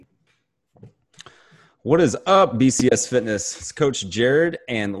What is up, BCS Fitness? It's Coach Jared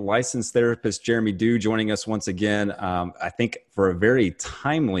and licensed therapist Jeremy Dew joining us once again. I think for a very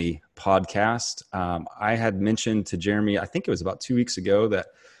timely podcast. I had mentioned to Jeremy, I think it was about 2 weeks ago, that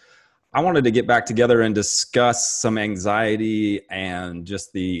I wanted to get back together and discuss some anxiety and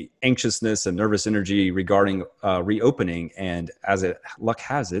just the anxiousness and nervous energy regarding reopening. And as luck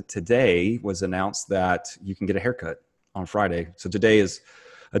has it, today was announced that you can get a haircut on Friday. So today is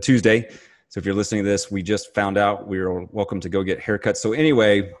a Tuesday. So if you're listening to this, we just found out we're welcome to go get haircuts. So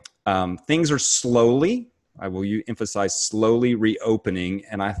anyway, things are slowly, I will emphasize slowly reopening.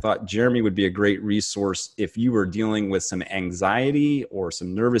 And I thought Jeremy would be a great resource if you were dealing with some anxiety or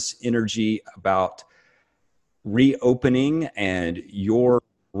some nervous energy about reopening and your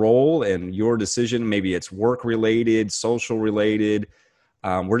role and your decision. Maybe it's work related, social related.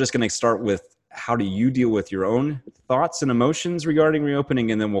 We're just going to start with how do you deal with your own thoughts and emotions regarding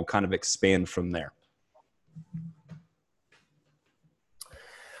reopening, and then we'll kind of expand from there.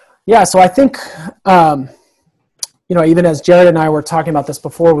 Yeah, so I think, even as Jared and I were talking about this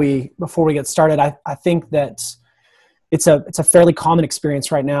before we get started, I think that it's a fairly common experience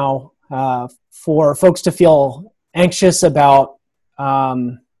right now for folks to feel anxious about,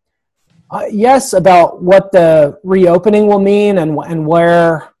 about what the reopening will mean and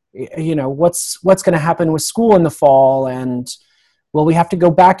where, what's going to happen with school in the fall, and will we have to go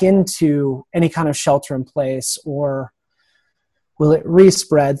back into any kind of shelter in place, or will it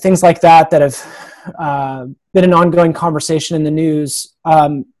respread? Things like that have been an ongoing conversation in the news.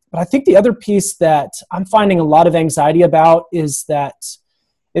 But I think the other piece that I'm finding a lot of anxiety about is that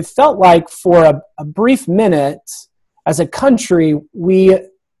it felt like for a brief minute as a country, we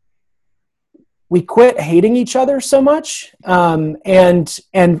quit hating each other so much. And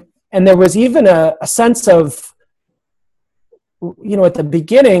there was even a sense of, at the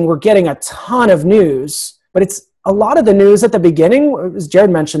beginning, we're getting a ton of news, but it's a lot of the news at the beginning, as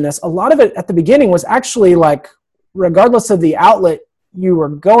Jared mentioned this, a lot of it at the beginning was actually like, regardless of the outlet you were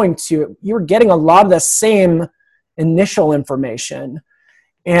going to, you were getting a lot of the same initial information.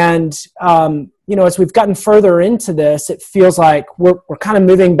 And, as we've gotten further into this, it feels like we're kind of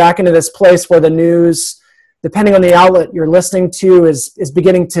moving back into this place where the news, depending on the outlet you're listening to, is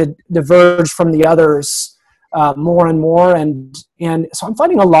beginning to diverge from the others more and more. And so I'm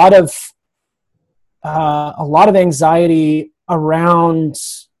finding a lot of anxiety around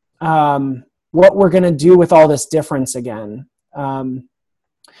what we're going to do with all this difference again. For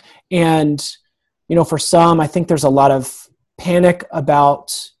some, I think there's a lot of panic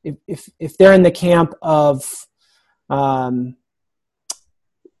about if they're in the camp of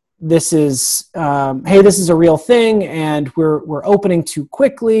this is a real thing, and we're opening too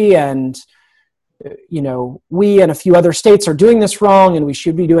quickly, and we and a few other states are doing this wrong, and we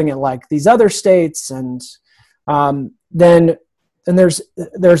should be doing it like these other states, and then there's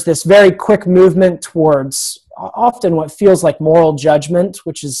this very quick movement towards often what feels like moral judgment,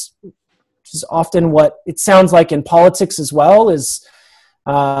 which is often what it sounds like in politics as well. Is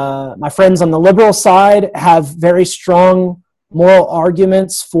my friends on the liberal side have very strong moral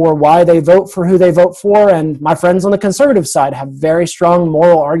arguments for why they vote for who they vote for, and my friends on the conservative side have very strong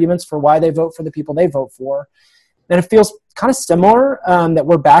moral arguments for why they vote for the people they vote for. And it feels kind of similar that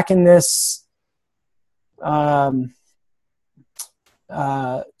we're back in this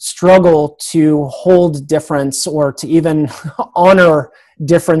struggle to hold difference or to even honor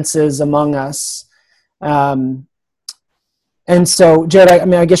differences among us. And so, Jared,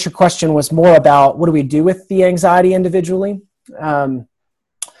 I guess your question was more about what do we do with the anxiety individually? I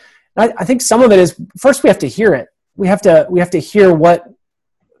think some of it is, first we have to hear it. We have to hear what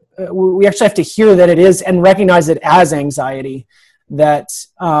we actually have to hear that it is, and recognize it as anxiety. That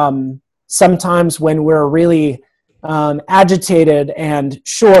sometimes when we're really agitated and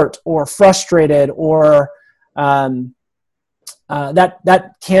short or frustrated, or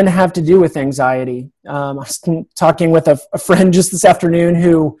that can have to do with anxiety. I was talking with a friend just this afternoon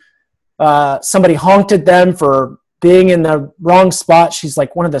who somebody honked at them for being in the wrong spot. She's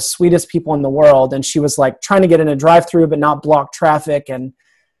like one of the sweetest people in the world, and she was like trying to get in a drive-through but not block traffic, and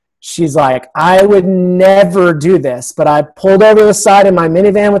she's like, I would never do this, but I pulled over to the side in my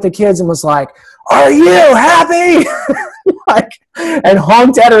minivan with the kids and was like, are you happy? And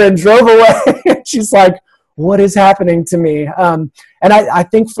honked at her and drove away. And she's like, what is happening to me? And I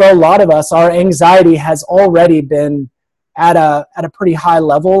think for a lot of us, our anxiety has already been at a pretty high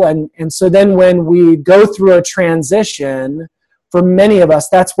level. And so then when we go through a transition, for many of us,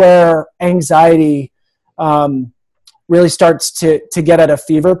 that's where anxiety really starts to get at a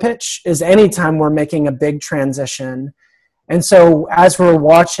fever pitch, is anytime we're making a big transition. And so as we're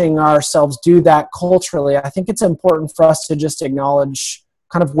watching ourselves do that culturally, I think it's important for us to just acknowledge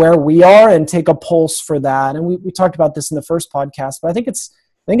kind of where we are and take a pulse for that. And we talked about this in the first podcast, but I think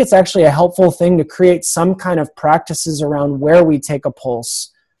it's actually a helpful thing to create some kind of practices around where we take a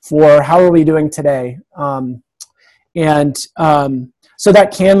pulse for how are we doing today. So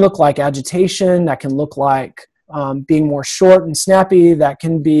that can look like agitation, that can look like being more short and snappy, that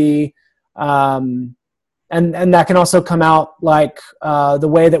can be, and that can also come out like the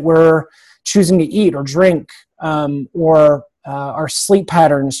way that we're choosing to eat or drink, or our sleep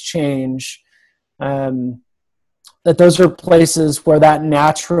patterns change. That those are places where that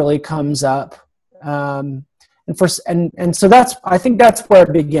naturally comes up. So I think that's where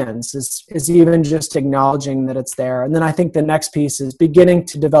it begins, is even just acknowledging that it's there. And then I think the next piece is beginning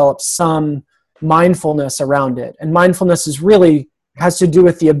to develop some mindfulness around it. And mindfulness has to do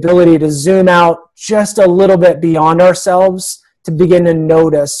with the ability to zoom out just a little bit beyond ourselves to begin to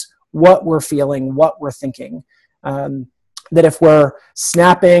notice what we're feeling, what we're thinking. That if we're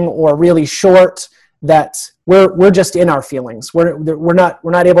snapping or really short, that we're just in our feelings. We're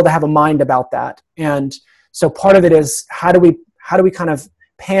not able to have a mind about that. And so part of it is how do we kind of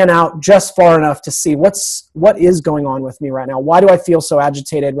pan out just far enough to see what is going on with me right now? Why do I feel so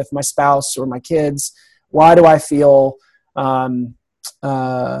agitated with my spouse or my kids? Why do I feel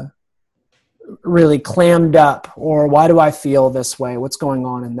really clammed up? Or why do I feel this way? What's going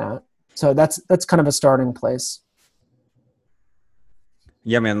on in that? So that's kind of a starting place.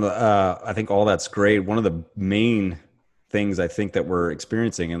 Yeah, man. I think all that's great. One of the main things I think that we're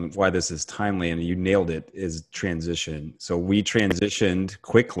experiencing and why this is timely, and you nailed it, is transition. So we transitioned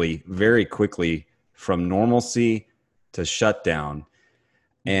quickly, very quickly, from normalcy to shutdown.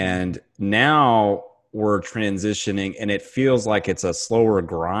 And now we're transitioning, and it feels like it's a slower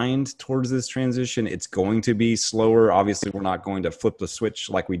grind towards this transition. It's going to be slower. Obviously, we're not going to flip the switch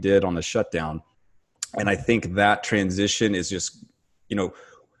like we did on the shutdown. And I think that transition is just,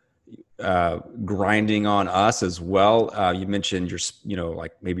 grinding on us as well. You mentioned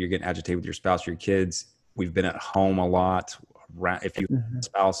like maybe you're getting agitated with your spouse or your kids. We've been at home a lot. If you have a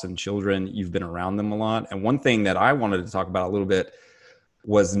spouse and children, you've been around them a lot. And one thing that I wanted to talk about a little bit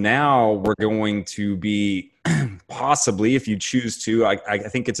was now we're going to be possibly, if you choose to, I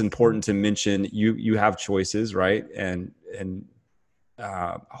think it's important to mention you have choices, right? And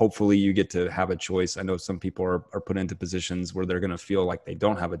hopefully you get to have a choice. I know some people are put into positions where they're going to feel like they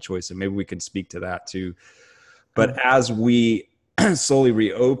don't have a choice, and maybe we can speak to that too. But as we slowly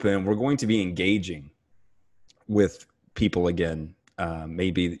reopen, we're going to be engaging with people again,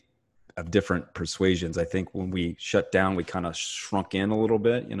 maybe of different persuasions. I think when we shut down, we kind of shrunk in a little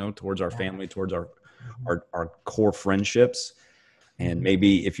bit, towards our family, towards our core friendships. And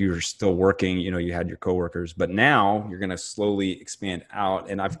maybe if you're still working, you had your coworkers, but now you're going to slowly expand out.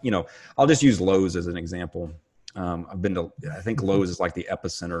 And I'll just use Lowe's as an example. I think Lowe's is like the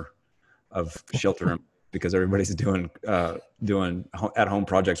epicenter of shelter because everybody's doing at-home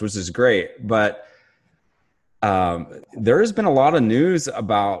projects, which is great. But there has been a lot of news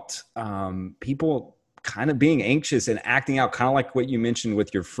about people kind of being anxious and acting out, kind of like what you mentioned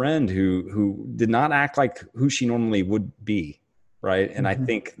with your friend who did not act like who she normally would be. Right. And I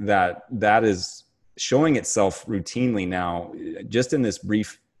think that is showing itself routinely now, just in this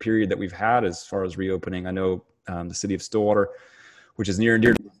brief period that we've had as far as reopening. I know the city of Stillwater, which is near and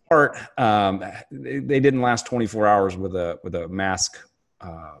dear to my heart, they didn't last 24 hours with a mask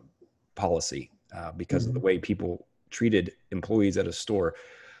policy because of the way people treated employees at a store.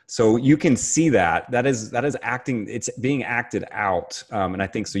 So you can see that is acting, it's being acted out. And I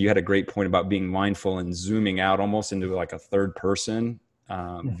think, so you had a great point about being mindful and zooming out almost into like a third person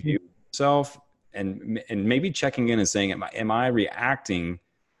view of yourself, and maybe checking in and saying, am I reacting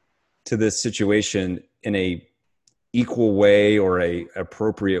to this situation in a equal way or a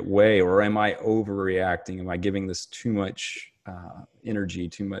appropriate way, or am I overreacting? Am I giving this too much energy,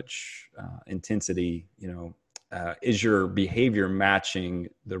 too much intensity? Is your behavior matching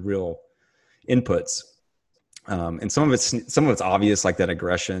the real inputs? And some of it's obvious, like that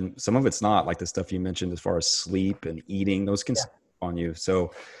aggression. Some of it's not, like the stuff you mentioned as far as sleep and eating. Those can step on you.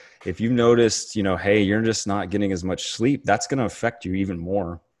 So if you've noticed, hey, you're just not getting as much sleep, that's going to affect you even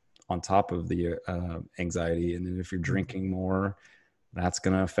more on top of the anxiety. And then if you're drinking more, that's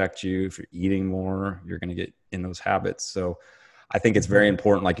going to affect you. If you're eating more, you're going to get in those habits. So I think it's very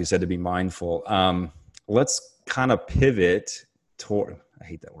important, like you said, to be mindful. Let's kind of pivot toward, I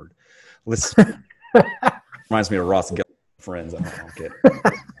hate that word. Reminds me of Ross Geller, Friends. I don't get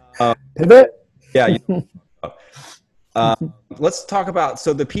it. Pivot? Yeah. Uh, let's talk about,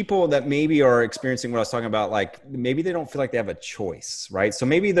 so the people that maybe are experiencing what I was talking about, like maybe they don't feel like they have a choice, right? So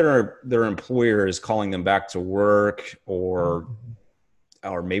maybe their employer is calling them back to work, or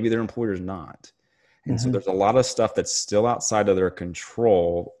maybe their employer is not. And so Mm-hmm. there's a lot of stuff that's still outside of their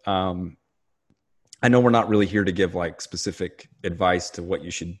control. I know we're not really here to give like specific advice to what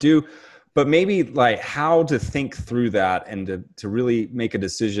you should do, but maybe like how to think through that and to really make a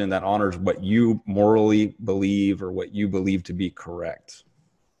decision that honors what you morally believe or what you believe to be correct.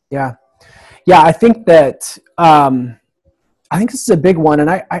 Yeah. Yeah. I think this is a big one. And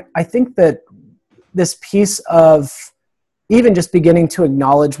I think that this piece of even just beginning to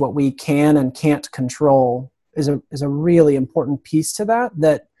acknowledge what we can and can't control is a really important piece to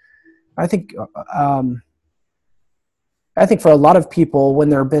that I think, I think for a lot of people, when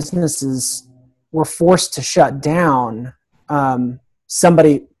their businesses were forced to shut down,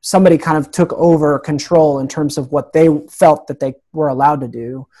 somebody kind of took over control in terms of what they felt that they were allowed to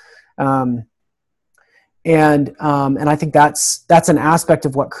do. Um, and I think that's an aspect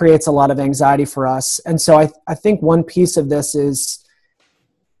of what creates a lot of anxiety for us. And so I think one piece of this is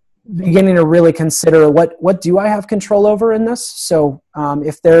beginning to really consider what do I have control over in this. So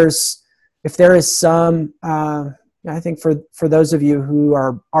if there is some I think for those of you who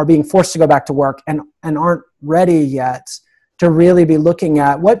are being forced to go back to work and aren't ready yet to really be looking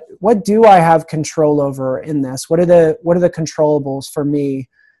at what do I have control over in this? What are the controllables for me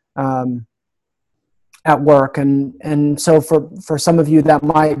at work? And so for some of you that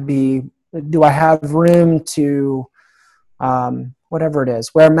might be, do I have room to whatever it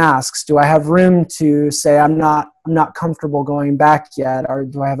is, wear masks? Do I have room to say I'm not comfortable going back yet, or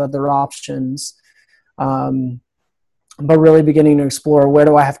do I have other options? But really beginning to explore, where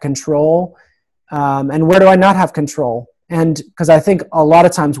do I have control, and where do I not have control? And because I think a lot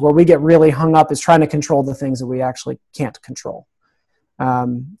of times where we get really hung up is trying to control the things that we actually can't control.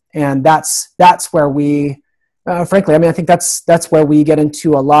 And that's where we, frankly, I mean, I think that's where we get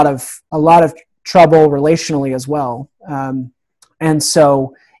into a lot of trouble relationally as well. And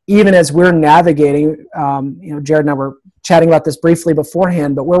so even as we're navigating, Jared and I were chatting about this briefly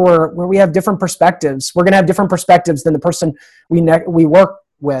beforehand, but where we have different perspectives, we're going to have different perspectives than the person we work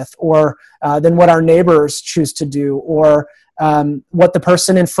with, or than what our neighbors choose to do, or what the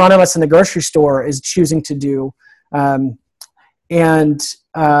person in front of us in the grocery store is choosing to do. And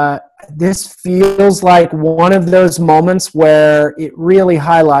this feels like one of those moments where it really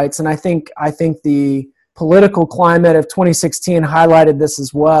highlights, and I think the political climate of 2016 highlighted this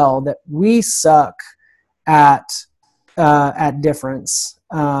as well, that we suck at difference,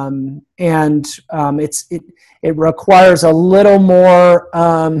 and it requires a little more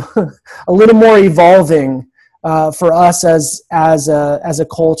evolving for us as a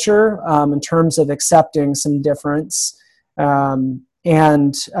culture, in terms of accepting some difference.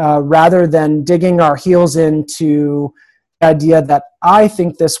 And rather than digging our heels into the idea that I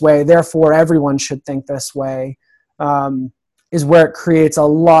think this way, therefore everyone should think this way, is where it creates a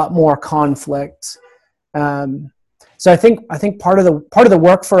lot more conflict. So I think part of the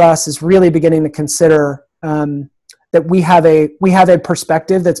work for us is really beginning to consider that we have a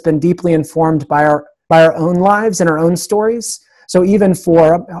perspective that's been deeply informed by our own lives and our own stories. So even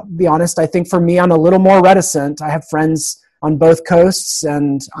I'll be honest, I think for me, I'm a little more reticent. I have friends on both coasts,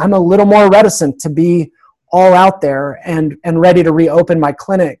 and I'm a little more reticent to be all out there and ready to reopen my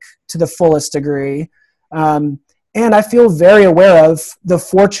clinic to the fullest degree. And I feel very aware of the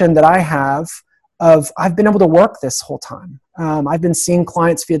fortune that I have I've been able to work this whole time. I've been seeing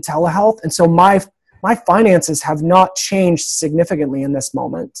clients via telehealth. And so my finances have not changed significantly in this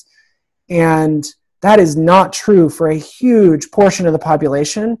moment. And that is not true for a huge portion of the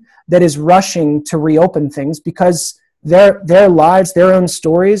population that is rushing to reopen things because their lives, their own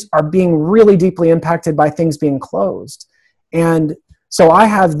stories are being really deeply impacted by things being closed. And so I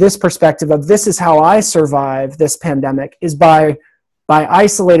have this perspective of this is how I survive this pandemic, is by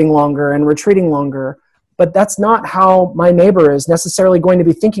isolating longer and retreating longer. But that's not how my neighbor is necessarily going to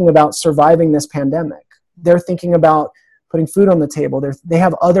be thinking about surviving this pandemic. They're thinking about putting food on the table. They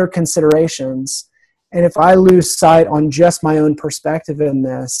have other considerations. And if I lose sight on just my own perspective in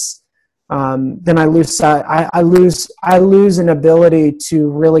this, then I lose sight. I lose an ability to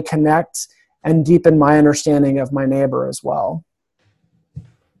really connect and deepen my understanding of my neighbor as well.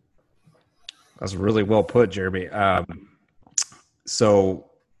 That's really well put, Jeremy. So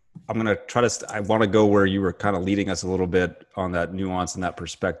I'm going to try to, I want to go where you were kind of leading us a little bit on that nuance and that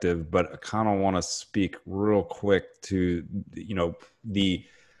perspective, but I kind of want to speak real quick to,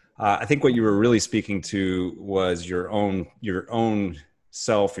 I think what you were really speaking to was your own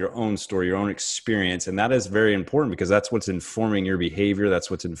self, your own story, your own experience. And that is very important because that's what's informing your behavior.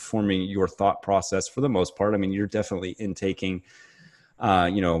 That's what's informing your thought process for the most part. I mean, you're definitely intaking,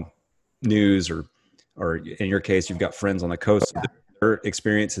 news or in your case, you've got friends on the coast. Yeah. Their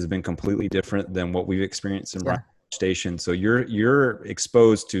experience has been completely different than what we've experienced in Bryan Station. So you're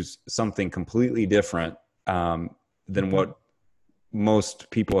exposed to something completely different than what most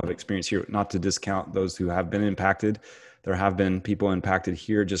people have experienced here. Not to discount those who have been impacted. There have been people impacted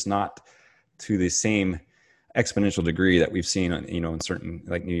here, just not to the same exponential degree that we've seen, in certain,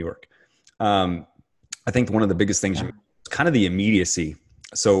 like New York. I think one of the biggest things is kind of the immediacy.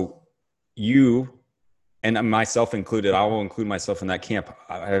 So you, and myself included, I will include myself in that camp.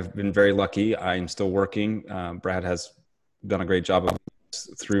 I have been very lucky. I'm still working. Brad has done a great job of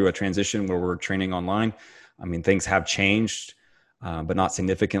through a transition where we're training online. I mean, things have changed, but not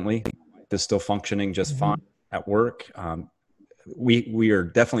significantly. It's still functioning just fine at work. We are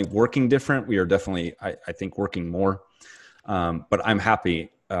definitely working different. We are definitely, I think, working more. But I'm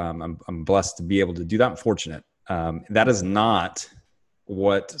happy. I'm blessed to be able to do that. I'm fortunate. That is not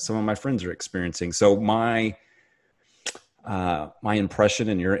what some of my friends are experiencing. So my impression,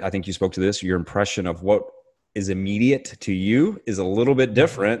 and I think you spoke to this, your impression of what is immediate to you is a little bit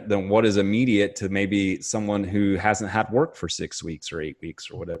different than what is immediate to maybe someone who hasn't had work for 6 weeks or 8 weeks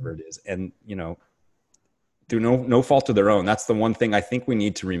or whatever it is. And, through no fault of their own. That's the one thing I think we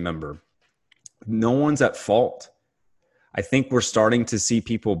need to remember. No one's at fault. I think we're starting to see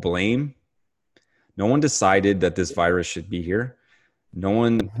people blame. No one decided that this virus should be here.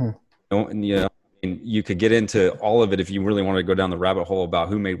 You could get into all of it if you really want to go down the rabbit hole about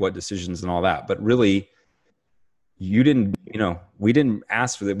who made what decisions and all that. But really, we didn't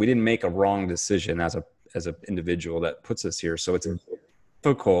ask for that. We didn't make a wrong decision as an individual that puts us here. So it's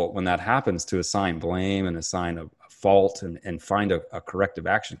difficult when that happens to assign blame and assign a fault and find a corrective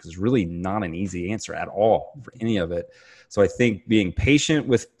action, because it's really not an easy answer at all for any of it. So I think being patient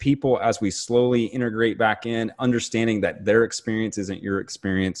with people as we slowly integrate back in, understanding that their experience isn't your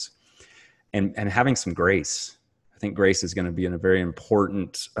experience, and having some grace. I think grace is going to be a very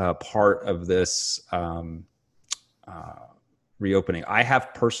important part of this reopening. I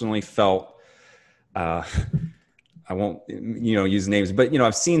have personally felt, I won't, use names, but,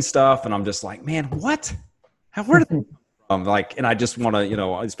 I've seen stuff and I'm just like, man, what? Where did that come from? And I just want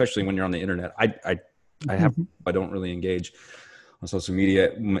to, especially when you're on the internet, I don't really engage on social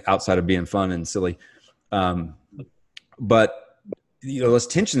media outside of being fun and silly. But those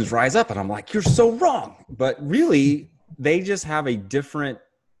tensions rise up and I'm like, you're so wrong. But really, they just have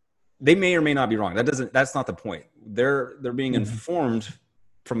they may or may not be wrong. That's not the point. They're being informed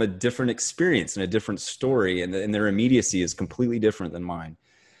from a different experience and a different story, and their immediacy is completely different than mine.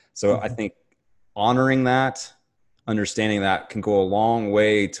 So I think honoring that, understanding that can go a long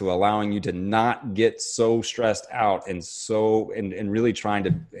way to allowing you to not get so stressed out and really trying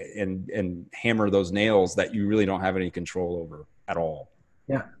to and hammer those nails that you really don't have any control over at all.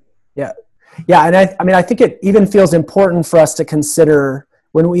 Yeah. And I think it even feels important for us to consider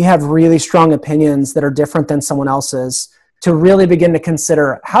when we have really strong opinions that are different than someone else's, to really begin to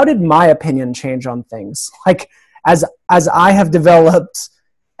consider, how did my opinion change on things? Like as I have developed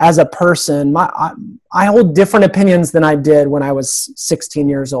as a person, I hold different opinions than I did when I was 16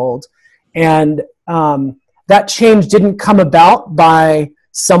 years old. And that change didn't come about by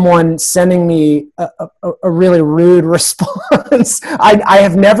someone sending me a really rude response. I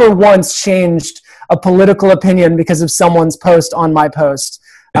have never once changed a political opinion because of someone's post on my post.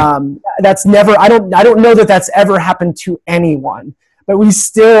 That's never, I don't know that that's ever happened to anyone, but we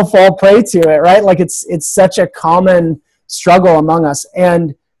still fall prey to it, right? Like it's such a common struggle among us.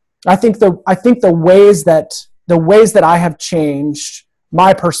 And I think the ways that I have changed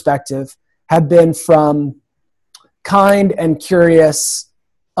my perspective have been from kind and curious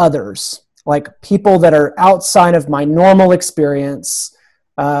others, like people that are outside of my normal experience,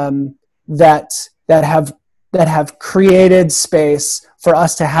 that have created space for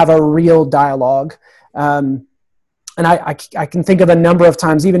us to have a real dialogue. And I can think of a number of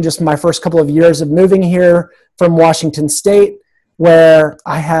times, even just my first couple of years of moving here from Washington State, where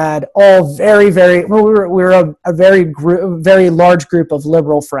I had all we were a very large group of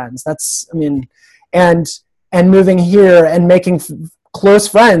liberal friends. And moving here and making close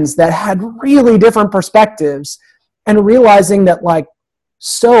friends that had really different perspectives, and realizing that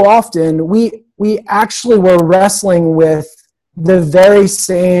so often we actually were wrestling with the very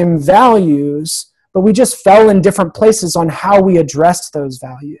same values, but we just fell in different places on how we addressed those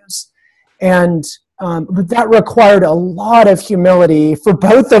values. And but that required a lot of humility for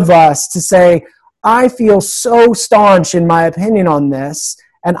both of us to say, I feel so staunch in my opinion on this,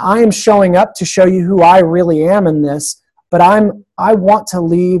 and I am showing up to show you who I really am in this, but I want to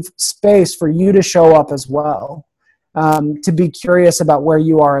leave space for you to show up as well, to be curious about where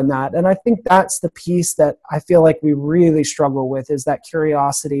you are in that. And I think that's the piece that I feel like we really struggle with, is that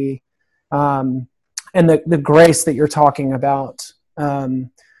curiosity, and the grace that you're talking about,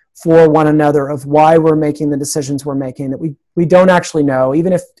 for one another, of why we're making the decisions we're making that we don't actually know.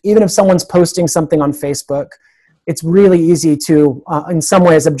 Even if someone's posting something on Facebook, it's really easy to, in some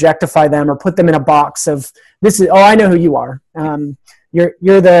ways, objectify them or put them in a box of, this is, oh, I know who you are.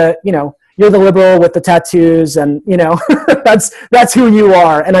 You're the liberal with the tattoos, and that's who you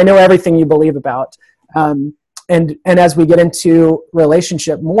are, and I know everything you believe about. And as we get into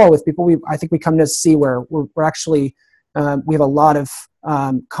relationship more with people, I think we come to see where we're actually, we have a lot of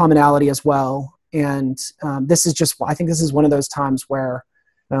commonality as well. And this is one of those times where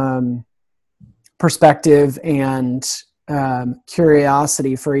perspective and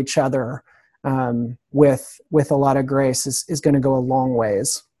curiosity for each other, with a lot of grace, is going to go a long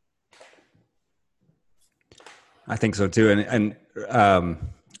ways. I think so too. And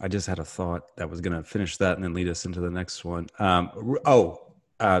I just had a thought that was going to finish that and then lead us into the next one.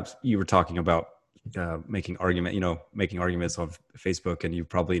 You were talking about making arguments on Facebook, and you've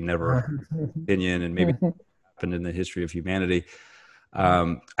probably never opinion, and maybe happened in the history of humanity.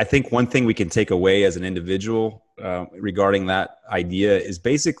 I think one thing we can take away as an individual regarding that idea is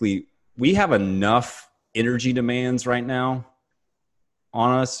basically we have enough energy demands right now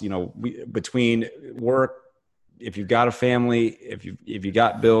on us. Between work, if you've got a family, if you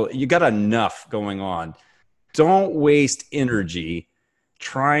got bill, you got enough going on. Don't waste energy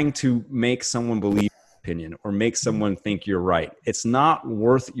trying to make someone believe your opinion or make someone think you're right. It's not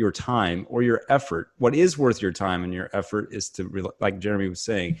worth your time or your effort. What is worth your time and your effort is to, like Jeremy was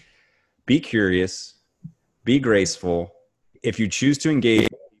saying, be curious, be graceful. If you choose to engage,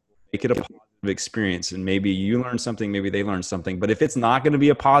 make it a positive experience, and maybe you learn something, maybe they learn something. But if it's not going to be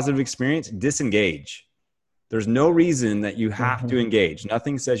a positive experience, disengage. There's no reason that you have to engage.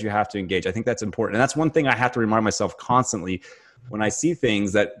 Nothing says you have to engage. I think that's important. And that's one thing I have to remind myself constantly when I see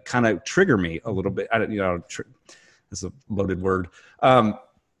things that kind of trigger me a little bit. That's a loaded word.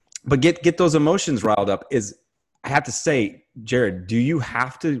 But get those emotions riled up. I have to say, Jared, do you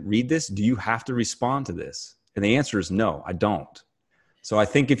have to read this? Do you have to respond to this? And the answer is no, I don't. So I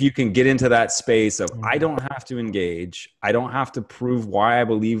think if you can get into that space of, I don't have to engage, I don't have to prove why I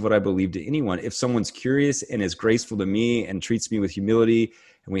believe what I believe to anyone. If someone's curious and is graceful to me and treats me with humility,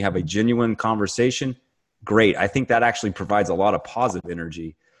 and we have a genuine conversation, great. I think that actually provides a lot of positive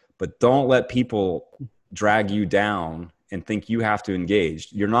energy. But don't let people drag you down and think you have to engage.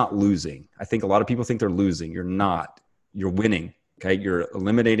 You're not losing. I think a lot of people think they're losing. You're not. You're winning. Okay, you're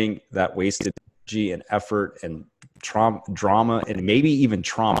eliminating that wasted energy and effort and drama, and maybe even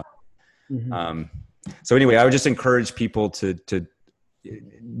trauma. So anyway, I would just encourage people to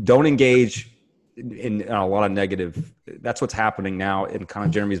don't engage in a lot of negative. That's what's happening now, and kind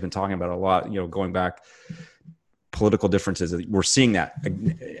of Jeremy's been talking about a lot, going back, political differences. We're seeing that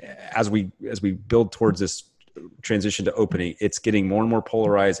as we build towards this transition to opening, it's getting more and more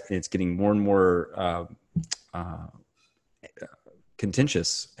polarized, and it's getting more and more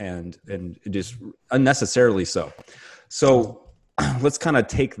contentious and just unnecessarily so. So let's kind of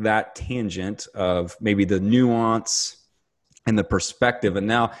take that tangent of maybe the nuance and the perspective. And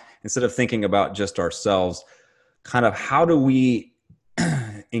now, instead of thinking about just ourselves, kind of how do we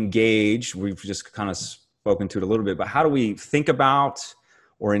engage? We've just kind of spoken to it a little bit, but how do we think about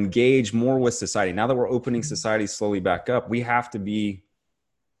or engage more with society? Now that we're opening society slowly back up, we have to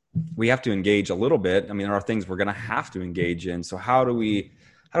engage a little bit. I mean, there are things we're going to have to engage in. So how do we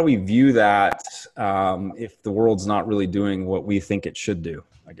view that if the world's not really doing what we think it should do,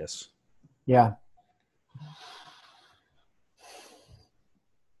 I guess? Yeah.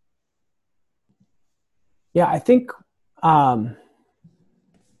 Yeah, I think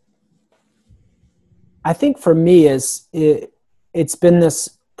for me it's been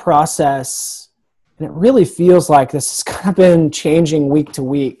this process, and it really feels like this has kind of been changing week to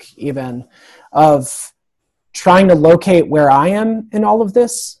week, even, of trying to locate where I am in all of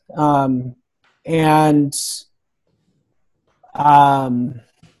this. I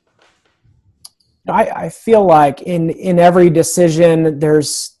feel like in every decision,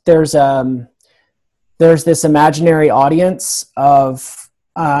 there's this imaginary audience of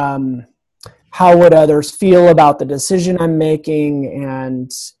how would others feel about the decision I'm making,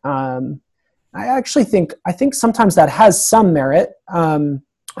 and I think sometimes that has some merit. I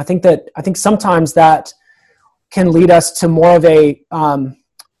think sometimes that can lead us to more of a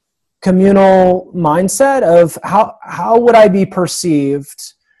communal mindset of how would I be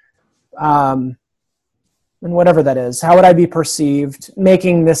perceived, and whatever that is, how would I be perceived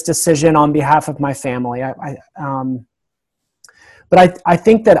making this decision on behalf of my family? But I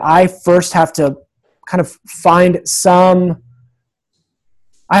think that I first have to kind of find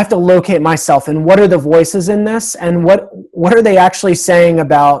I have to locate myself and what are the voices in this, and what are they actually saying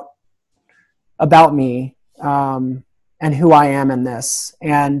about me, and who I am in this.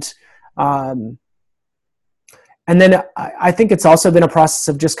 And then I think it's also been a process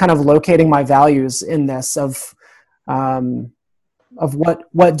of just kind of locating my values in this, of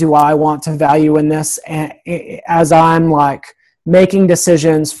what do I want to value in this, and as I'm like making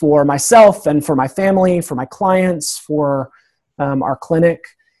decisions for myself and for my family, for my clients, for our clinic.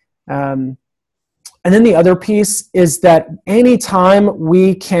 And then the other piece is that anytime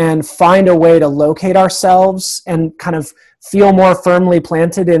we can find a way to locate ourselves and kind of feel more firmly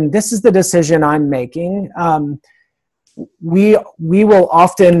planted in this is the decision I'm making, we will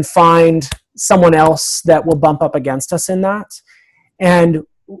often find someone else that will bump up against us in that. And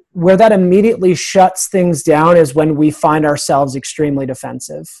where that immediately shuts things down is when we find ourselves extremely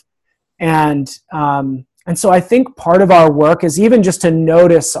defensive. And so I think part of our work is even just to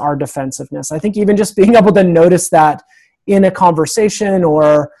notice our defensiveness. I think even just being able to notice that in a conversation,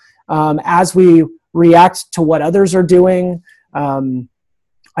 or as we react to what others are doing,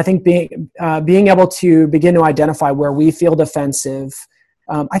 I think being able to begin to identify where we feel defensive.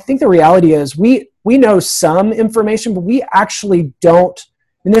 I think the reality is we know some information, but we actually don't.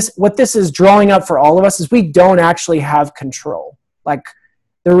 And what this is drawing up for all of us is we don't actually have control. Like,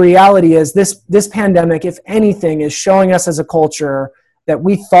 the reality is this pandemic, if anything, is showing us as a culture that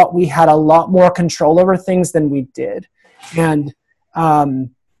we thought we had a lot more control over things than we did. And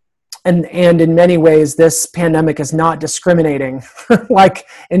in many ways, this pandemic is not discriminating, like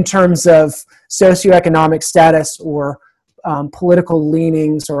in terms of socioeconomic status or political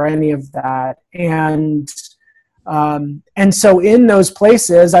leanings or any of that. And so in those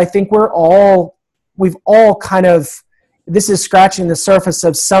places, I think we've all kind of, this is scratching the surface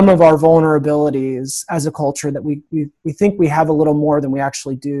of some of our vulnerabilities as a culture, that we think we have a little more than we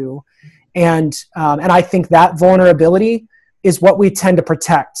actually do. And I think that vulnerability is what we tend to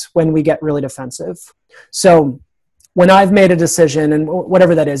protect when we get really defensive. So when I've made a decision, and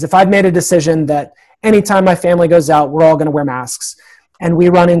whatever that is, if I've made a decision that anytime my family goes out, we're all going to wear masks, and we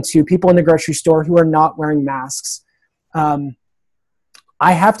run into people in the grocery store who are not wearing masks,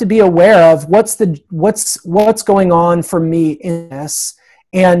 I have to be aware of what's going on for me in this.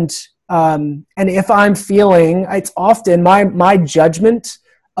 And if I'm feeling, it's often my judgment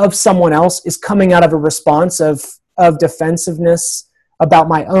of someone else is coming out of a response of defensiveness about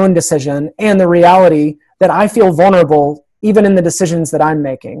my own decision, and the reality that I feel vulnerable even in the decisions that I'm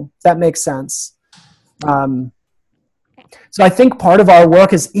making. If that makes sense. So I think part of our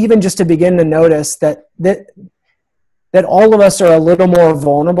work is even just to begin to notice that all of us are a little more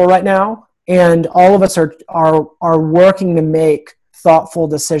vulnerable right now, and all of us are working to make thoughtful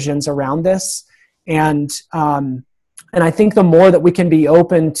decisions around this. And I think the more that we can be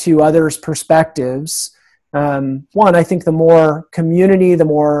open to others' perspectives, I think the more community, the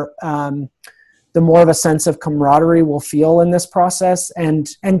more of a sense of camaraderie we'll feel in this process. And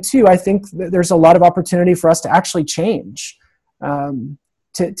two, I think there's a lot of opportunity for us to actually change,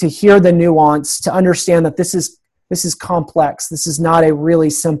 to hear the nuance, to understand that this is complex. This is not a really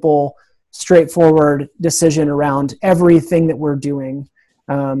simple, straightforward decision around everything that we're doing.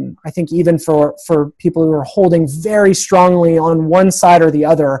 I think even for people who are holding very strongly on one side or the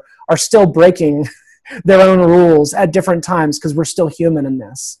other are still breaking their own rules at different times, because we're still human in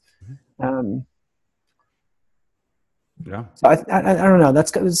this. Yeah. So I don't know.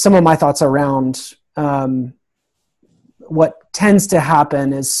 That's some of my thoughts around what tends to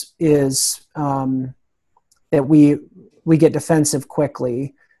happen is that we get defensive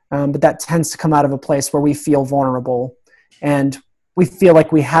quickly, but that tends to come out of a place where we feel vulnerable and we feel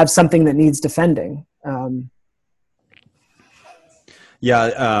like we have something that needs defending. So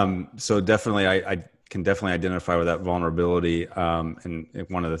definitely, I can definitely identify with that vulnerability. And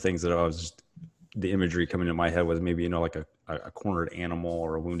one of the things that the imagery coming to my head was maybe, like a cornered animal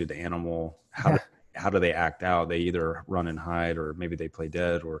or a wounded animal. How do they act out? They either run and hide, or maybe they play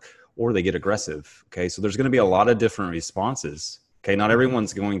dead, or they get aggressive. Okay. So there's going to be a lot of different responses. Okay. Not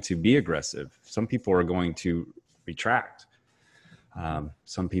everyone's going to be aggressive. Some people are going to retract.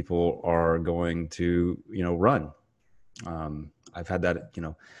 Some people are going to, run. I've had that,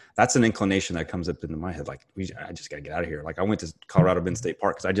 that's an inclination that comes up into my head. Like, I just got to get out of here. Like, I went to Colorado Bend State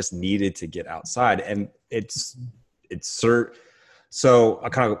Park because I just needed to get outside. And So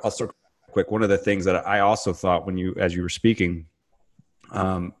I'll start quick. One of the things that I also thought as you were speaking,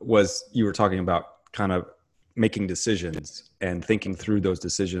 was you were talking about kind of making decisions and thinking through those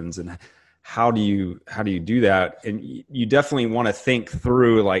decisions, and how do you do that? And you definitely want to think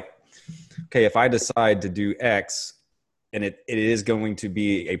through, like, okay, if I decide to do X and it is going to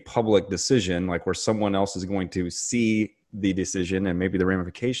be a public decision, like where someone else is going to see the decision and maybe the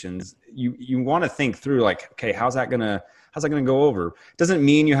ramifications, you want to think through, like, okay, how's that going to go over? Doesn't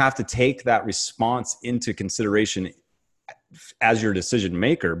mean you have to take that response into consideration as your decision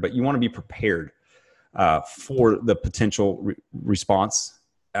maker, but you want to be prepared for the potential response,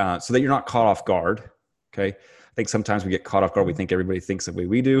 so that you're not caught off guard. Okay. I think sometimes we get caught off guard. We think everybody thinks the way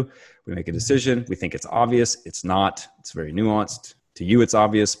we do. We make a decision. We think it's obvious. It's not. It's very nuanced. To you, it's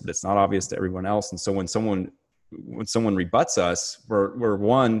obvious, but it's not obvious to everyone else. And so when someone rebuts us, we're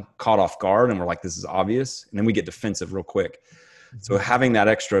one, caught off guard, and we're like, this is obvious. And then we get defensive real quick. So having that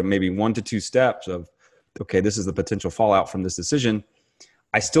extra maybe 1 to 2 steps of, okay, this is the potential fallout from this decision.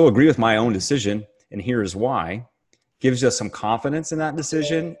 I still agree with my own decision, and here's why. Gives us some confidence in that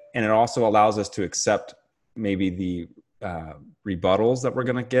decision, and it also allows us to accept maybe the rebuttals that we're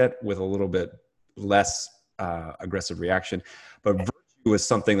going to get with a little bit less aggressive reaction. But virtue is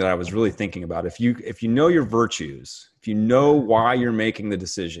something that I was really thinking about. If you know your virtues, if you know why you're making the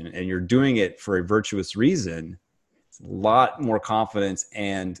decision and you're doing it for a virtuous reason, it's a lot more confidence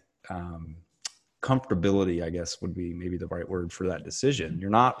and comfortability, I guess, would be maybe the right word for that decision.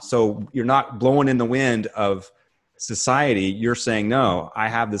 You're not blowing in the wind of society. You're saying, no, I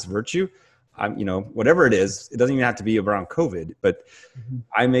have this virtue. I'm, whatever it is, it doesn't even have to be around COVID, but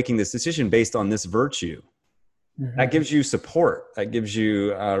I'm making this decision based on this virtue. That gives you support. That gives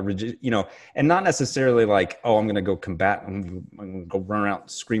you, and not necessarily like, oh, I'm going to go combat, I'm going to go run around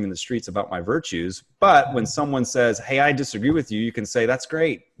screaming in the streets about my virtues. But when someone says, hey, I disagree with you, you can say, that's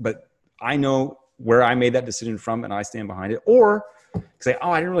great, but I know where I made that decision from and I stand behind it. Or say, oh,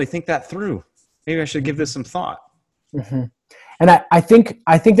 I didn't really think that through. Maybe I should give this some thought. Mm-hmm. And I think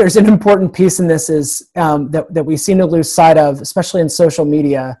there's an important piece in this is that we seem to lose sight of, especially in social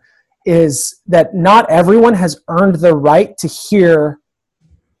media, is that not everyone has earned the right to hear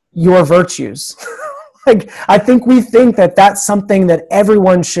your virtues. Like, I think we think that that's something that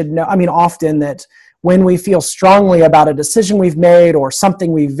everyone should know. I mean, often that when we feel strongly about a decision we've made or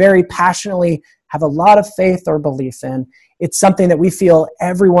something we very passionately have a lot of faith or belief in, it's something that we feel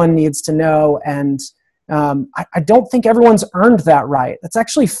everyone needs to know. And I don't think everyone's earned that right. That's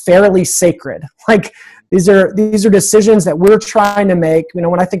actually fairly sacred. Like, these are decisions that we're trying to make.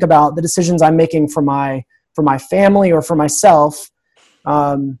 When I think about the decisions I'm making for my family or for myself,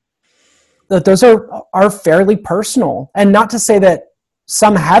 that those are fairly personal. And not to say that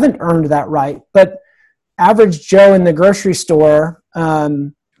some haven't earned that right, but average Joe in the grocery store,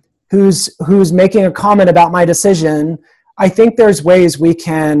 who's making a comment about my decision, I think there's ways we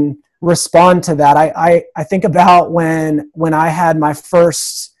can respond to that. I think about when I had my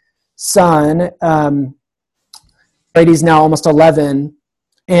first son, Brady's now almost 11,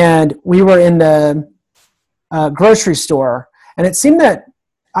 and we were in the grocery store, and it seemed that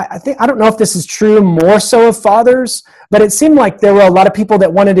I don't know if this is true more so of fathers, but it seemed like there were a lot of people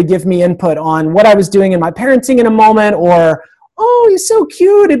that wanted to give me input on what I was doing in my parenting in a moment, or, oh, he's so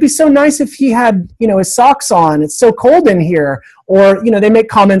cute, it'd be so nice if he had, his socks on, it's so cold in here. Or, they make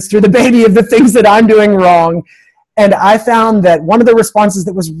comments through the baby of the things that I'm doing wrong. And I found that one of the responses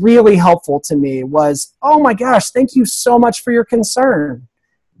that was really helpful to me was, oh my gosh, thank you so much for your concern.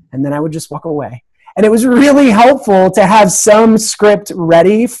 And then I would just walk away. And it was really helpful to have some script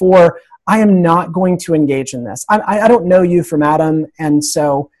ready for, I am not going to engage in this. I don't know you from Adam. And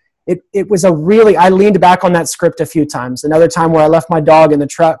so it was I leaned back on that script a few times. Another time where I left my dog in the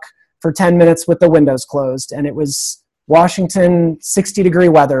truck for 10 minutes with the windows closed, and it was Washington 60-degree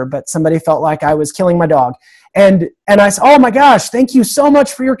weather, but somebody felt like I was killing my dog. And I said, oh my gosh, thank you so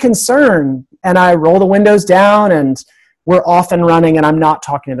much for your concern. And I roll the windows down, and we're off and running, and I'm not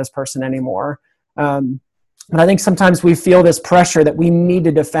talking to this person anymore. But I think sometimes we feel this pressure that we need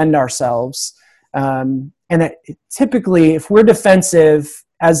to defend ourselves. And that typically, if we're defensive,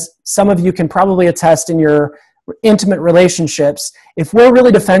 as some of you can probably attest in your intimate relationships, if we're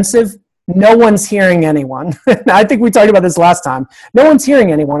really defensive, no one's hearing anyone. I think we talked about this last time. No one's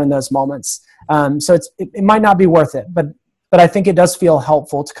hearing anyone in those moments. So it might not be worth it, but I think it does feel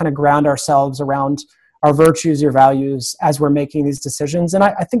helpful to kind of ground ourselves around our virtues, your values, as we're making these decisions. And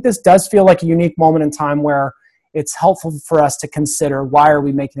I think this does feel like a unique moment in time where it's helpful for us to consider, why are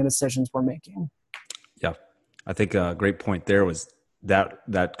we making the decisions we're making? Yeah. I think a great point there was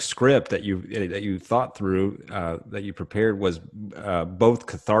that script that you thought through, that you prepared was both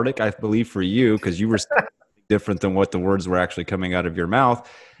cathartic, I believe, for you, because you were different than what the words were actually coming out of your mouth,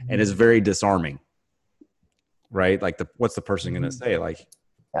 and is very disarming, right? Like what's the person going to say? Like,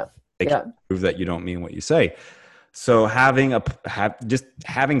 they can prove that you don't mean what you say. So having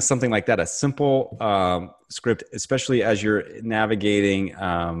something like that, a simple script, especially as you're navigating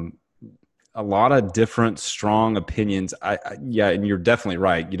a lot of different strong opinions. And you're definitely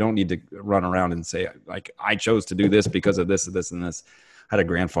right. You don't need to run around and say, like, I chose to do this because of this and this and this. I had a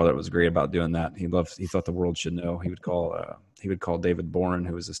grandfather that was great about doing that. He thought the world should know. He would call David Boren,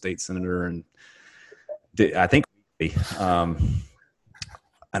 who was a state senator, and I think,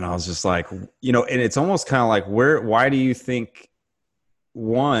 and I was just like, and it's almost kind of like, why do you think,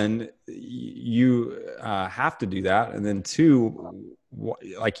 one, you have to do that? And then two,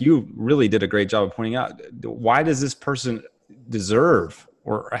 like, you really did a great job of pointing out, why does this person deserve,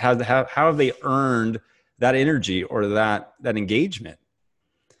 or how have they earned that energy or that engagement?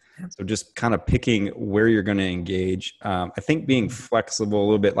 So just kind of picking where you're going to engage. I think being flexible a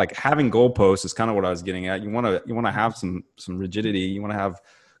little bit, like having goalposts, is kind of what I was getting at. You want to have some rigidity. You want to have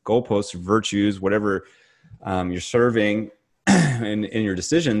goalposts, virtues, whatever you're serving in your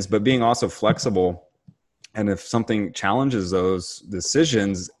decisions, but being also flexible. And if something challenges those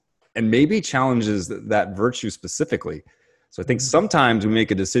decisions, and maybe challenges that virtue specifically. So I think sometimes we make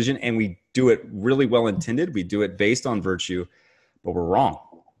a decision and we do it really well intended. We do it based on virtue, but we're wrong.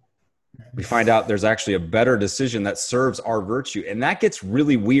 We find out there's actually a better decision that serves our virtue. And that gets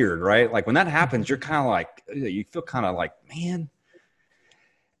really weird, right? Like when that happens, you're kind of like, you feel kind of like, man.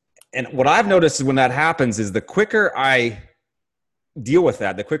 And what I've noticed is when that happens is the quicker I deal with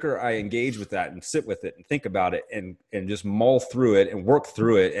that, the quicker I engage with that and sit with it and think about it and just mull through it and work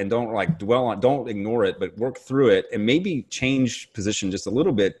through it, and don't like dwell on, don't ignore it, but work through it and maybe change position just a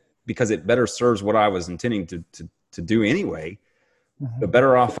little bit because it better serves what I was intending to do anyway. The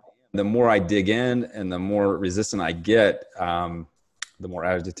better off, the more I dig in and the more resistant I get, the more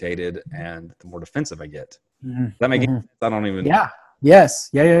agitated and the more defensive I get. Does that make sense? I don't even. Yeah. Yes.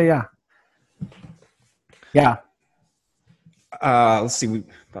 Yeah. Let's see,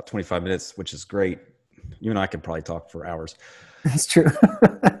 about 25 minutes, which is great. You and I could probably talk for hours. That's true.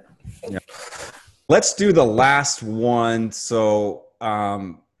 Yeah. Let's do the last one. So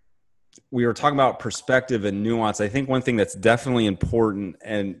we were talking about perspective and nuance. I think one thing that's definitely important,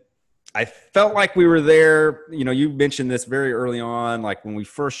 and I felt like we were there, you mentioned this very early on, like when we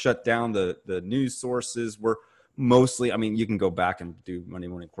first shut down the news sources, were mostly, you can go back and do Monday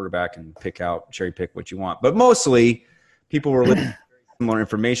Morning Quarterback and cherry pick what you want, but mostly people were listening to similar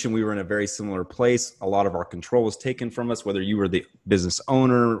information. We were in a very similar place. A lot of our control was taken from us, whether you were the business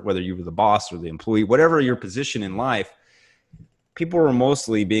owner, whether you were the boss or the employee, whatever your position in life, people were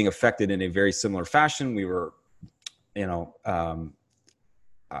mostly being affected in a very similar fashion. We were,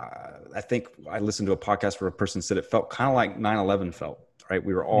 I think I listened to a podcast where a person said it felt kind of like 9/11 felt, right?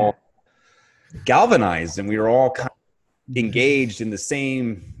 We were all galvanized and we were all kind of engaged in the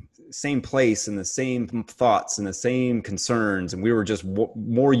same place and the same thoughts and the same concerns. And we were just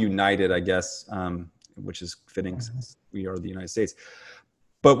more united, I guess, which is fitting since we are the United States.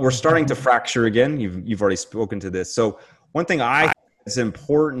 But we're starting to fracture again. You've already spoken to this. So one thing I think is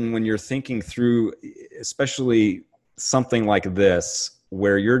important when you're thinking through, especially something like this,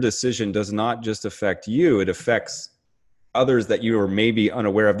 where your decision does not just affect you, it affects others that you are maybe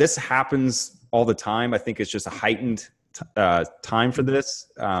unaware of. This happens all the time. I think it's just a heightened time for this.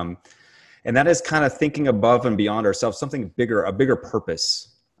 And that is kind of thinking above and beyond ourselves, something bigger, a bigger purpose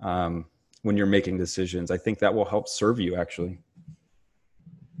when you're making decisions. I think that will help serve you, actually.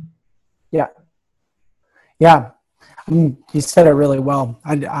 Yeah. You said it really well.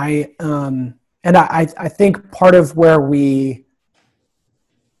 I think part of where we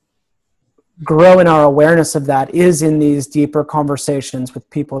grow in our awareness of that is in these deeper conversations with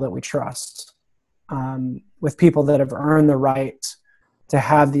people that we trust, with people that have earned the right to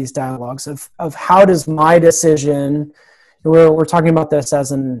have these dialogues of how does my decision, we're talking about this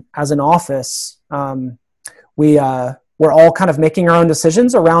as an office. We're all kind of making our own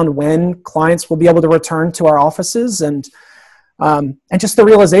decisions around when clients will be able to return to our offices, and just the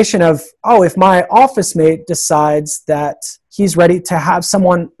realization of, if my office mate decides that he's ready to have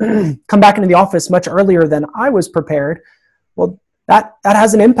someone come back into the office much earlier than I was prepared, well, that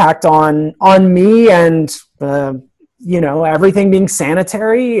has an impact on me and, everything being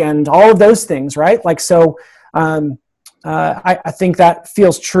sanitary and all of those things, right? Like, so I think that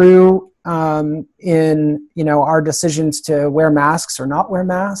feels true in, our decisions to wear masks or not wear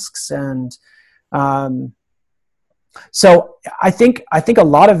masks. And So I think a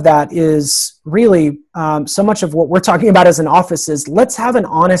lot of that is really so much of what we're talking about as an office is let's have an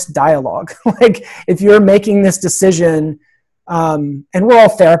honest dialogue. Like if you're making this decision, and we're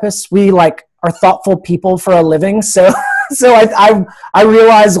all therapists, we like are thoughtful people for a living. So I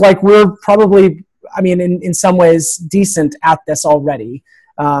realize like we're probably, I mean, in some ways decent at this already.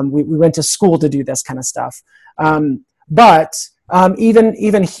 We went to school to do this kind of stuff. But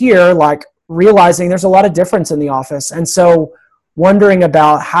even here, like realizing there's a lot of difference in the office. And so wondering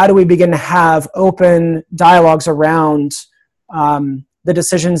about how do we begin to have open dialogues around the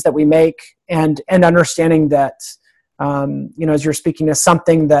decisions that we make and understanding that, as you're speaking to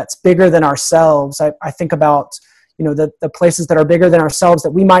something that's bigger than ourselves, I think about, the places that are bigger than ourselves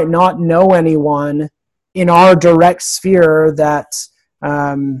that we might not know anyone in our direct sphere that,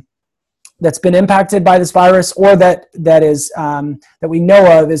 that's been impacted by this virus, or that is that we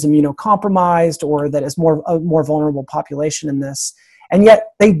know of is immunocompromised, or that is a more vulnerable population in this. And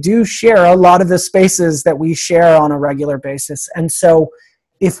yet they do share a lot of the spaces that we share on a regular basis. And so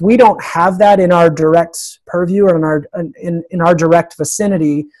if we don't have that in our direct purview or in our direct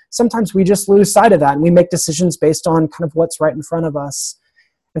vicinity, sometimes we just lose sight of that and we make decisions based on kind of what's right in front of us.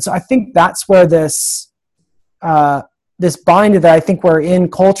 And so I think that's where this bind that I think we're in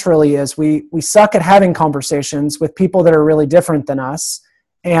culturally is we suck at having conversations with people that are really different than us.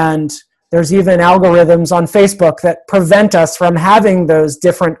 And there's even algorithms on Facebook that prevent us from having those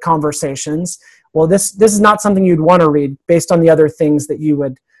different conversations. Well, this is not something you'd want to read based on the other things that you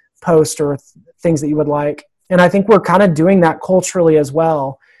would post or things that you would like. And I think we're kind of doing that culturally as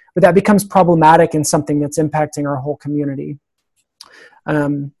well, but that becomes problematic and something that's impacting our whole community.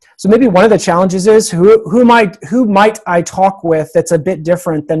 So maybe one of the challenges is who might I talk with that's a bit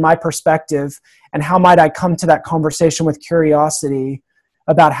different than my perspective, and how might I come to that conversation with curiosity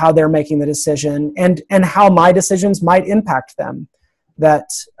about how they're making the decision and how my decisions might impact them. That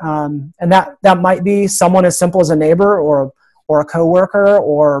might be someone as simple as a neighbor or a coworker,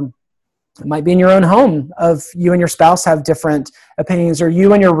 or it might be in your own home of you and your spouse have different opinions, or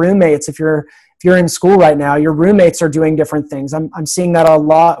you and your roommates. If you're in school right now, your roommates are doing different things. I'm seeing that a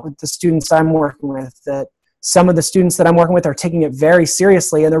lot with the students I'm working with, that some of the students that I'm working with are taking it very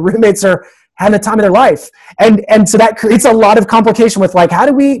seriously, and their roommates are having the time of their life. And so that creates a lot of complication with like, how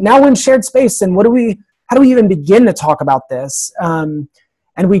do we, now we're in shared space, and how do we even begin to talk about this? And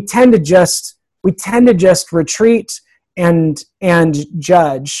we tend to just retreat and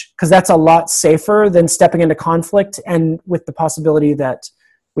judge, because that's a lot safer than stepping into conflict and with the possibility that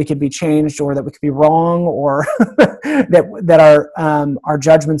we could be changed, or that we could be wrong, or that our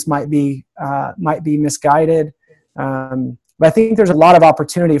judgments might be misguided. But I think there's a lot of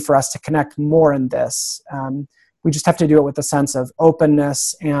opportunity for us to connect more in this. We just have to do it with a sense of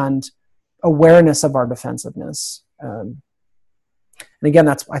openness and awareness of our defensiveness. And again,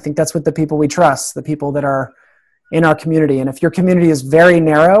 I think that's with the people we trust, the people that are in our community. And if your community is very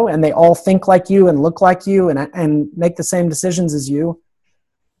narrow and they all think like you and look like you and make the same decisions as you,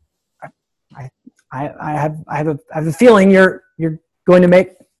 I have a feeling you're going to make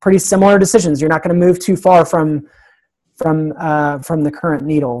pretty similar decisions. You're not going to move too far from the current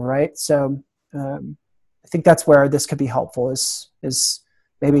needle, right? So I think that's where this could be helpful, is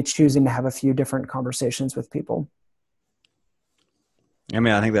maybe choosing to have a few different conversations with people. I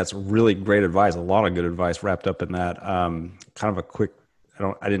mean, I think that's really great advice. A lot of good advice wrapped up in that. Kind of a quick,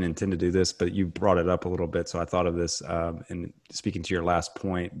 I didn't intend to do this, but you brought it up a little bit, so I thought of this. And speaking to your last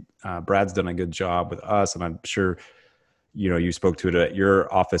point, Brad's done a good job with us, and I'm sure you spoke to it at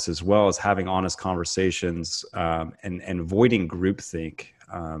your office as well, as having honest conversations and avoiding groupthink.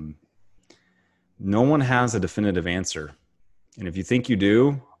 No one has a definitive answer, and if you think you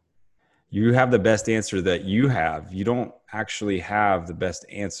do, you have the best answer that you have. You don't actually have the best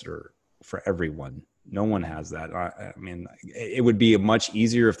answer for everyone. No one has that. I mean, it would be much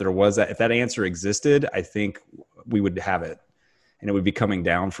easier if there was that. If that answer existed, I think we would have it, and it would be coming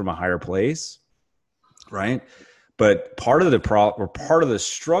down from a higher place, right? But part of the problem, or part of the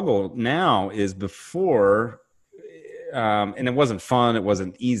struggle now, is before, and it wasn't fun, it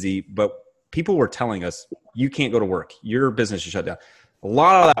wasn't easy, but people were telling us, you can't go to work, your business is shut down. A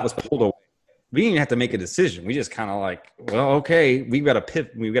lot of that was pulled away. We didn't even have to make a decision. We just kind of like, well, okay, we've got to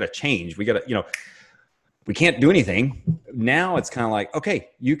pivot, we've got to change, we got to, we can't do anything. Now it's kind of like,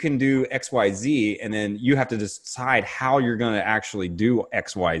 okay, you can do X, Y, Z, and then you have to decide how you're going to actually do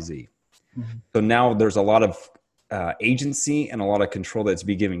X, Y, Z. Mm-hmm. So now there's a lot of agency and a lot of control that's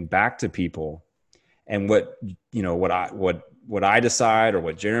be giving back to people. And what I decide, or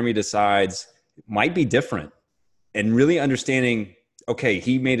what Jeremy decides, might be different. And really understanding, okay,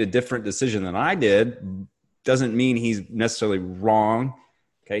 he made a different decision than I did, doesn't mean he's necessarily wrong.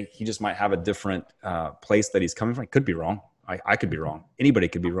 Okay. He just might have a different place that he's coming from. He could be wrong. I could be wrong. Anybody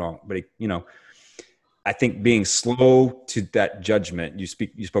could be wrong. But, I think being slow to that judgment,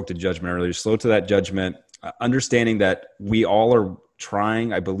 you spoke to judgment earlier, slow to that judgment, understanding that we all are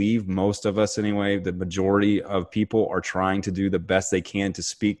trying, I believe most of us anyway, the majority of people are trying to do the best they can to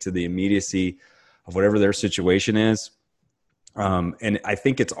speak to the immediacy of whatever their situation is. And I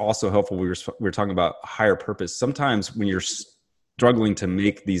think it's also helpful. We were talking about higher purpose. Sometimes when you're struggling to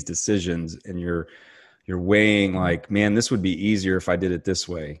make these decisions and you're weighing like, man, this would be easier if I did it this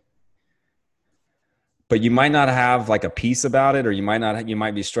way. But you might not have like a peace about it, or you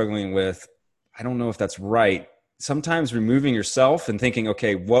might be struggling with, I don't know if that's right. Sometimes removing yourself and thinking,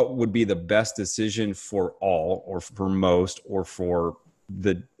 okay, what would be the best decision for all, or for most, or for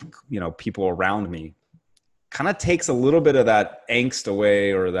the, people around me, kind of takes a little bit of that angst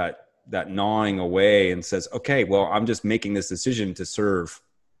away, or that gnawing away, and says, okay, well, I'm just making this decision to serve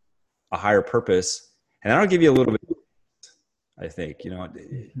a higher purpose. And that'll give you a little bit, I think,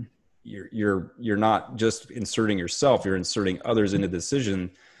 you're not just inserting yourself, you're inserting others into the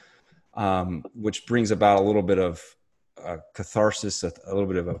decision, which brings about a little bit of catharsis, a little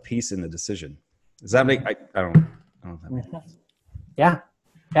bit of a peace in the decision. Does that make, I don't know if that makes sense. Yeah.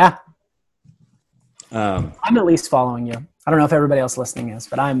 I'm at least following you. I don't know if everybody else listening is,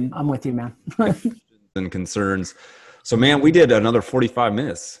 but I'm with you, man. And concerns. So, man, we did another 45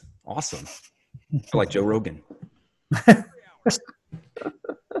 minutes. Awesome. I feel like Joe Rogan.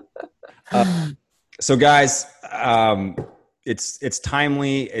 So guys, it's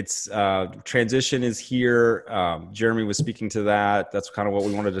timely. It's transition is here. Jeremy was speaking to that. That's kind of what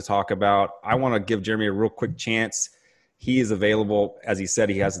we wanted to talk about. I want to give Jeremy a real quick chance. He is available. As he said,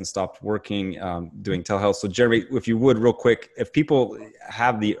 he hasn't stopped working, doing telehealth. So Jeremy, if you would real quick, if people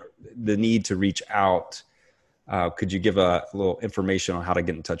have the need to reach out, could you give a little information on how to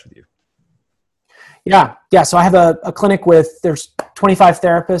get in touch with you? Yeah. So I have a clinic there's 25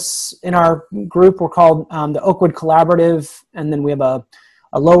 therapists in our group. We're called the Oakwood Collaborative. And then we have a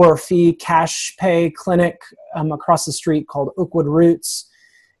lower fee cash pay clinic across the street called Oakwood Roots.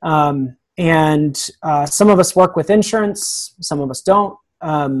 And some of us work with insurance, some of us don't.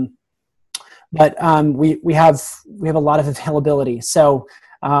 But we have a lot of availability. So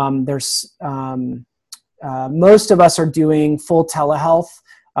there's most of us are doing full telehealth.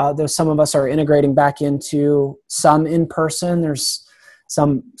 Though some of us are integrating back into some in person. There's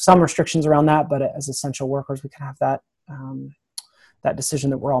some restrictions around that, but as essential workers, we can have that decision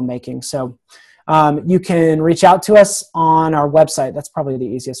that we're all making. So you can reach out to us on our website. That's probably the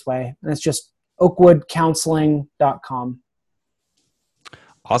easiest way. And it's just oakwoodcounseling.com.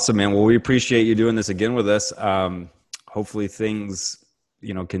 Awesome, man. Well, we appreciate you doing this again with us. Hopefully things,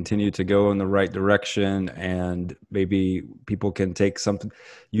 continue to go in the right direction, and maybe people can take something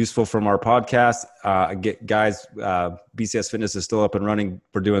useful from our podcast. Guys, BCS Fitness is still up and running.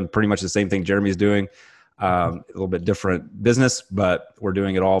 We're doing pretty much the same thing Jeremy's doing, a little bit different business, but we're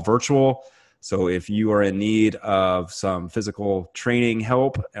doing it all virtual. So if you are in need of some physical training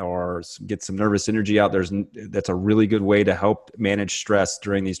help or get some nervous energy out, that's a really good way to help manage stress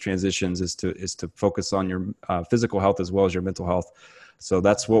during these transitions, is to focus on your physical health as well as your mental health. So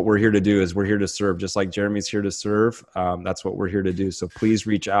that's what we're here to do, is we're here to serve, just like Jeremy's here to serve. That's what we're here to do. So please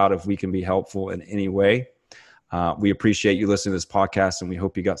reach out if we can be helpful in any way. We appreciate you listening to this podcast, and we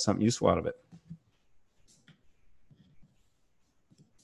hope you got something useful out of it.